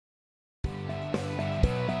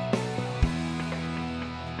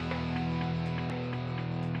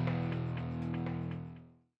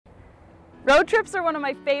Road trips are one of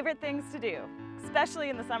my favorite things to do, especially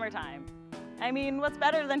in the summertime. I mean, what's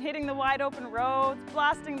better than hitting the wide open roads,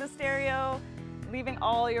 blasting the stereo, leaving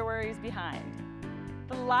all your worries behind.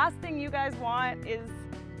 The last thing you guys want is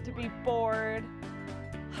to be bored,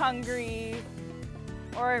 hungry,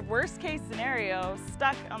 or worst case scenario,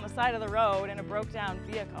 stuck on the side of the road in a broke down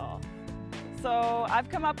vehicle. So I've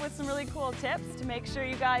come up with some really cool tips to make sure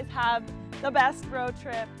you guys have the best road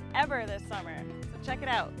trip ever this summer. So check it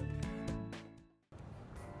out.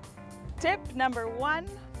 Tip number 1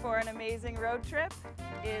 for an amazing road trip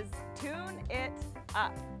is tune it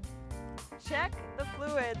up. Check the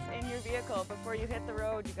fluids in your vehicle before you hit the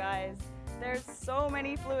road, you guys. There's so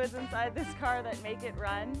many fluids inside this car that make it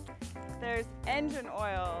run. There's engine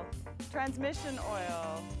oil, transmission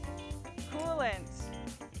oil, coolant,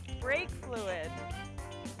 brake fluid.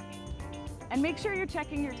 And make sure you're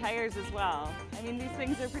checking your tires as well. I mean, these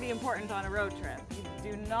things are pretty important on a road trip.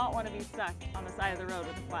 You do not want to be stuck on the side of the road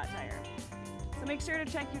with a flat tire. So make sure to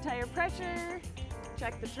check your tire pressure,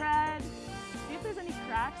 check the tread, see if there's any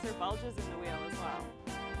cracks or bulges in the wheel as well.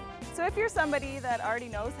 So if you're somebody that already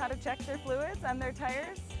knows how to check their fluids and their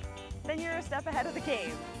tires, then you're a step ahead of the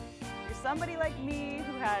game. If you're somebody like me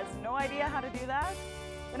who has no idea how to do that,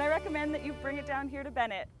 then I recommend that you bring it down here to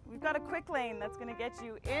Bennett. We've got a quick lane that's going to get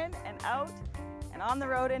you in and out and on the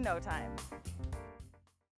road in no time.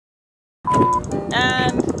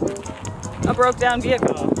 And a broke down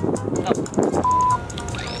vehicle. Oh.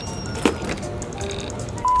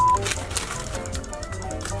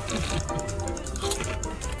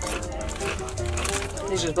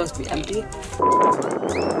 These are supposed to be empty.